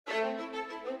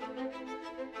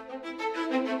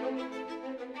Growing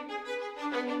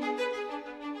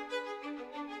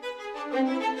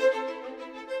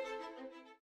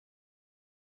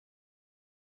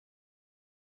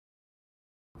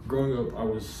up, I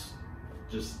was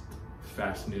just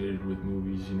fascinated with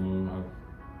movies, you know.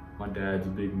 My dad's a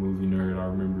big movie nerd. I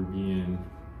remember being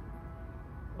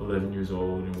 11 years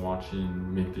old and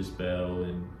watching Make This Bell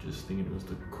and just thinking it was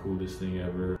the coolest thing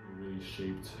ever. It really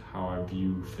shaped how I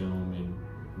view film and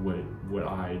what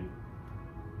I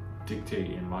dictate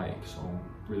and like, so I'm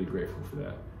really grateful for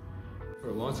that. For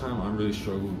a long time, I really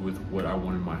struggled with what I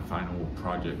wanted my final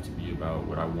project to be about,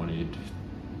 what I wanted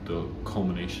the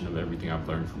culmination of everything I've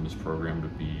learned from this program to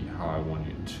be, how I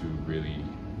wanted to really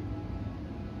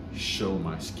show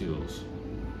my skills.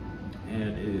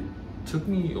 And it took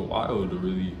me a while to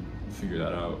really figure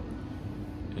that out.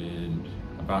 And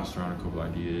I bounced around a couple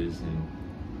ideas and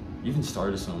even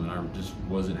started some, and I just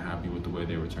wasn't happy with the way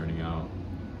they were turning out.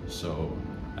 So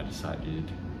I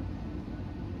decided,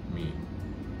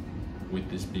 with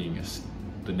this being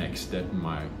the next step in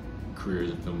my career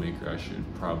as a filmmaker, I should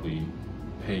probably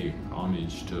pay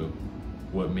homage to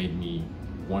what made me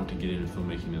want to get into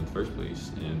filmmaking in the first place,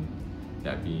 and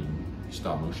that being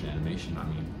stop motion animation.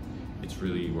 It's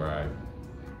really where I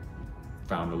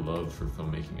found a love for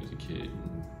filmmaking as a kid,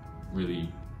 and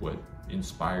really what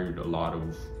inspired a lot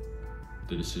of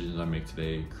the decisions I make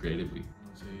today creatively. I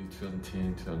would say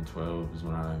 2010, 2012 is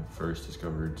when I first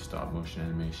discovered stop motion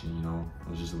animation. You know, I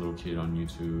was just a little kid on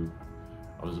YouTube.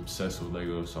 I was obsessed with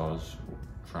Lego, so I was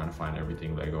trying to find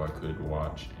everything Lego I could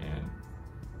watch, and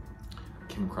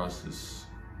came across this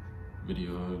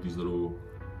video of these little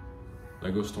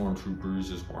Lego stormtroopers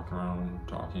just walking around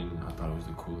talking. I thought it was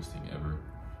the coolest thing ever,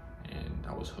 and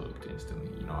I was hooked instantly.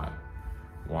 You know, I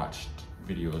watched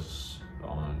videos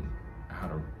on how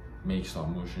to make stop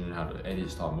motion, how to edit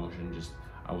stop motion.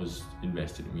 I was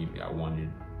invested immediately. I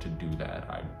wanted to do that.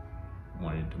 I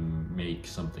wanted to make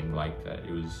something like that.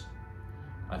 It was,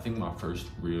 I think, my first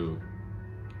real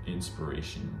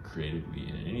inspiration creatively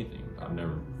in anything. I've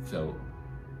never felt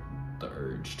the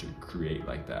urge to create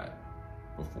like that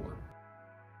before.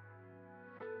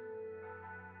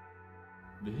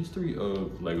 The history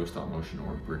of Lego stop motion,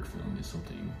 or brick film, is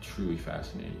something truly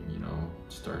fascinating. You know,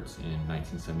 it starts in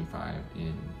 1975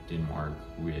 in Denmark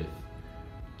with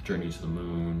Journey to the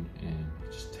Moon, and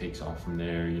it just takes off from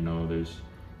there. You know, there's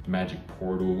the Magic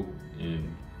Portal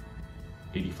in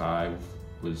 '85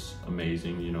 was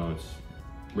amazing. You know, it's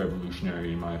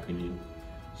revolutionary in my opinion,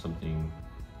 something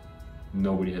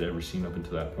nobody had ever seen up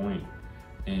until that point.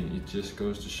 And it just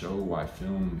goes to show why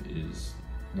film is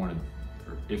one of,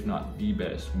 if not the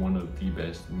best, one of the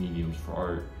best mediums for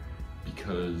art,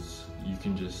 because you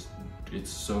can just, it's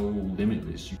so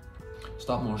limitless.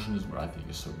 Stop motion is what I think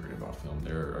is so great about film.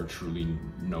 There are truly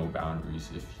no boundaries.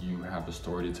 If you have a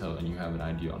story to tell and you have an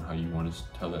idea on how you want to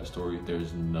tell that story,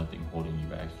 there's nothing holding you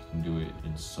back. You can do it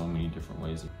in so many different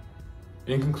ways.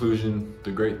 In conclusion,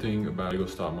 the great thing about Lego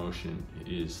stop motion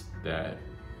is that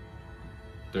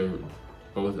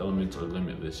both elements are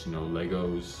limitless. You know,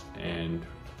 Legos and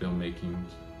filmmaking,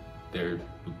 they're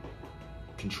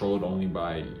controlled only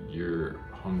by your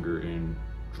hunger and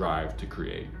drive to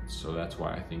create. So that's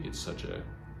why I think it's such a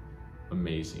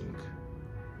amazing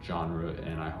genre,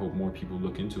 and I hope more people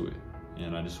look into it.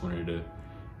 And I just wanted to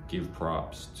give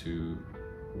props to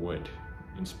what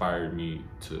inspired me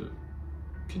to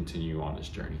continue on this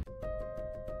journey.